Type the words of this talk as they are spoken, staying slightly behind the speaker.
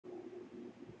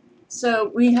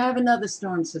So we have another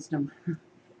storm system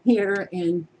here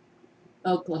in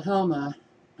Oklahoma,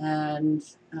 and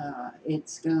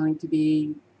it's going to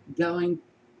be going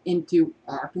into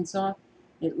Arkansas.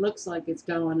 It looks like it's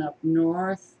going up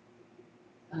north.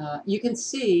 You can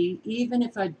see, even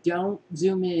if I don't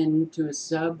zoom in to a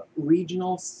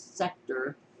sub-regional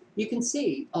sector, you can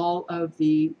see all of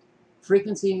the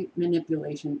frequency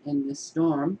manipulation in this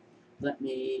storm. Let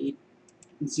me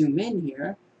zoom in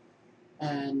here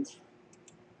and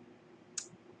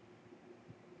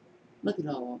look at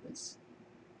all of this.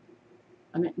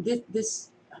 I mean,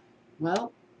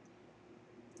 well,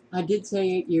 I did say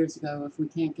 8 years ago, if we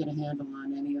can't get a handle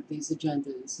on any of these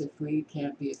agendas, if we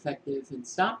can't be effective in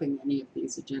stopping any of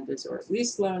these agendas, or at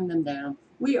least slowing them down,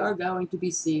 we are going to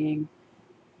be seeing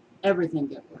everything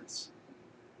get worse.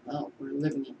 Well, we're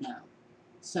living it now.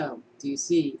 So, do you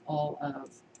see all of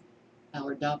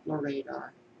our Doppler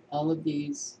radar? All of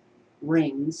these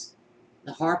rings,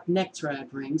 the HAARP NEXRAD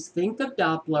rings, think of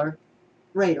Doppler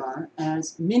radar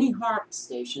as mini HAARP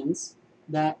stations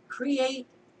that create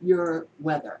your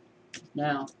weather.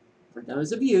 Now, for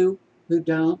those of you who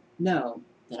don't know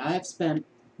that I have spent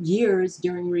years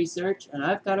doing research, and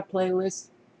I've got a playlist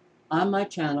on my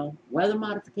channel, Weather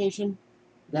Modification,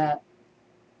 that,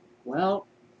 well,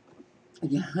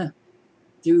 yeah,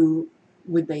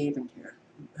 would they even care?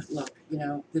 Look,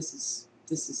 this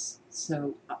is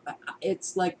so,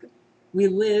 it's like we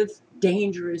live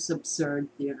dangerous, absurd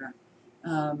theater.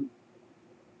 1,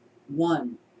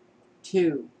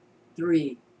 2,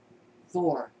 3,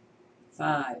 4,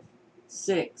 5,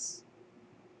 6,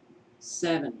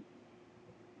 7,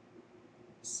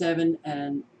 7,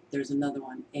 and there's another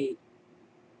one, 8.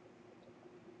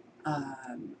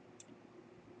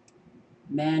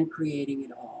 Man creating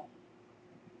it all.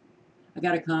 I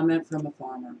got a comment from a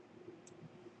farmer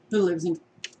who lives in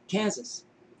Kansas,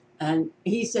 and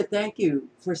he said, thank you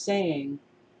for saying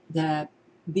that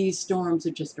these storms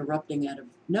are just erupting out of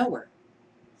nowhere.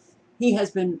 He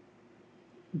has been,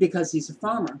 because he's a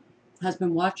farmer, has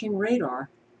been watching radar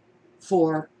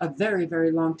for a very,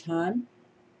 very long time,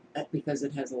 because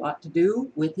it has a lot to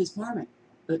do with his farming.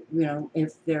 But,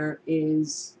 if there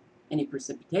is any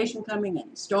precipitation coming,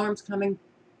 any storms coming,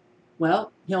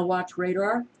 well, he'll watch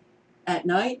radar at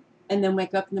night and then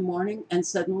wake up in the morning and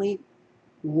suddenly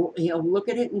he'll look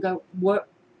at it and go,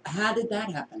 how did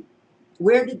that happen?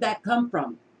 Where did that come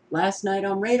from? Last night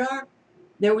on radar,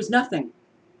 there was nothing.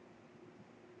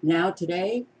 Now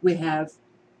today, we have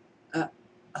the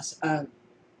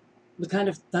kind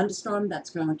of thunderstorm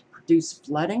that's going to produce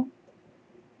flooding.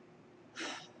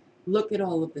 Look at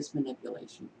all of this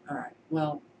manipulation. All right,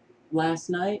 well, last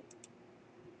night,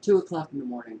 2 o'clock in the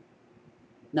morning,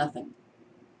 nothing.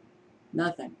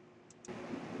 Nothing.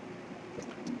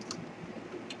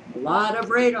 A lot of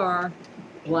radar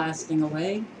blasting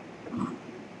away,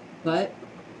 but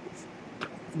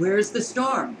where's the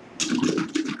storm?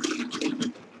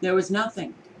 There was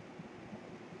nothing.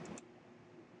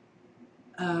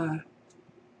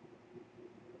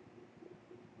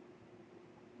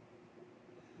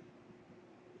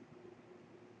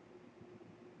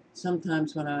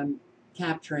 Sometimes when I'm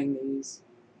capturing these,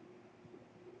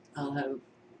 I'll have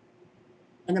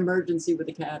an emergency with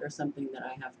a cat or something that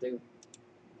I have to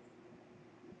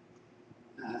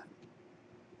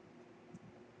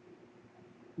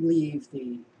leave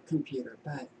the computer,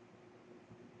 but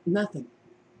nothing.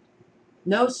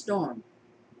 No storm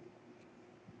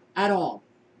at all,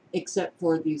 except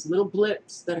for these little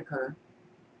blips that occur.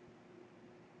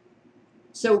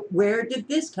 So where did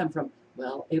this come from?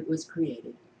 Well, it was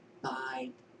created by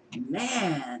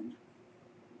man.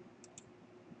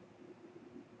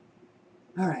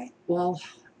 All right, well,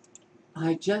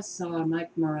 I just saw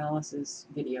Mike Morales'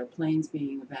 video, planes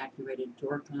being evacuated,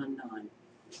 DORCON 9.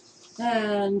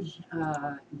 And,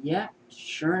 yeah,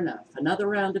 sure enough, another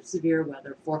round of severe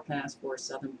weather forecast for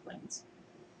Southern Plains.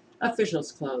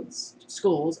 Officials closed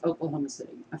schools, Oklahoma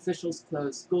City. Officials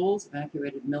closed schools,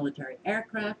 evacuated military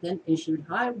aircraft, and issued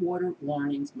high water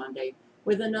warnings Monday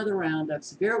with another round of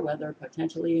severe weather,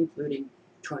 potentially including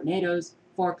tornadoes,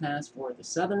 forecast for the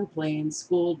Southern Plains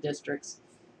school districts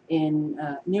in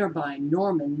nearby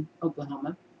Norman,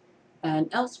 Oklahoma, and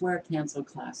elsewhere canceled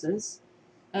classes.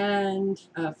 And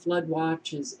flood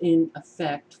watch is in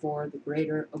effect for the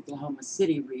greater Oklahoma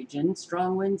City region.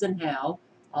 Strong winds and hail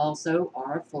also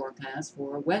are forecast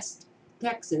for West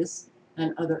Texas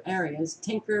and other areas.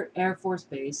 Tinker Air Force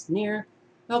Base near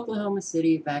Oklahoma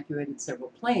City evacuated several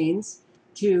planes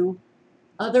to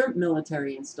other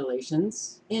military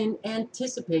installations in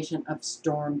anticipation of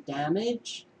storm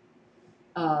damage.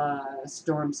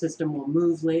 Storm system will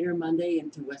move later Monday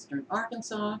into western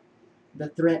Arkansas. The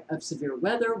threat of severe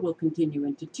weather will continue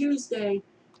into Tuesday,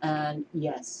 and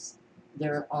yes,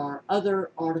 there are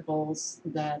other articles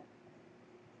that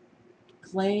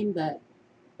claim that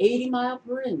 80 mile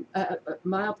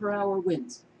per hour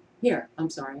winds. Here, I'm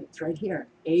sorry, it's right here.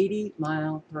 80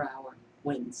 mile per hour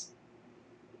winds.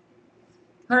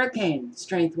 Hurricane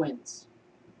strength winds.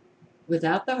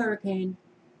 Without the hurricane,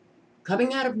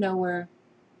 coming out of nowhere.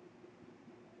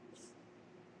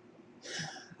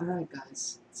 All right,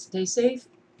 guys, stay safe.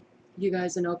 You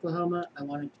guys in Oklahoma, I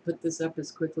wanted to put this up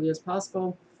as quickly as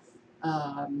possible.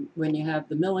 When you have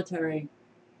the military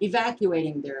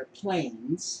evacuating their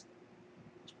planes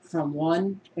from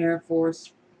one Air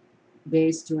Force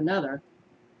base to another,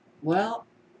 well,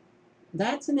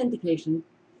 that's an indication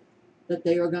that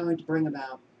they are going to bring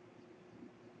about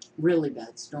really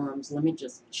bad storms. Let me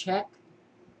just check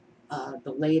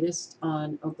the latest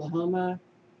on Oklahoma.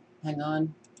 Hang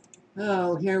on.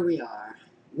 Oh, here we are.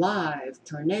 Live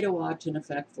tornado watch in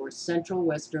effect for central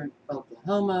western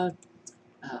Oklahoma.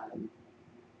 Um,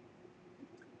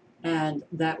 and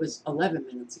that was 11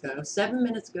 minutes ago. 7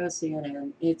 minutes ago,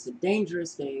 CNN. It's a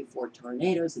dangerous day for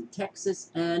tornadoes in Texas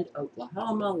and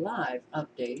Oklahoma. Live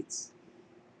updates.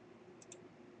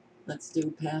 Let's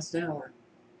do past hour.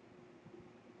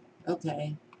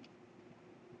 Okay.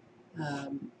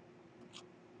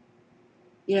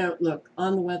 Look,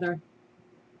 on the weather,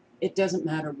 it doesn't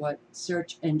matter what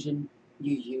search engine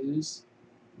you use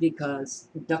because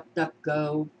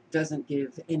DuckDuckGo doesn't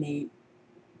give any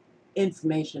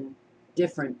information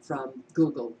different from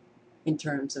Google in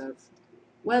terms of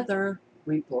weather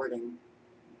reporting.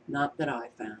 Not that I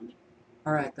found.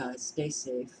 All right, guys, stay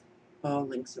safe. All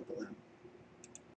links are below.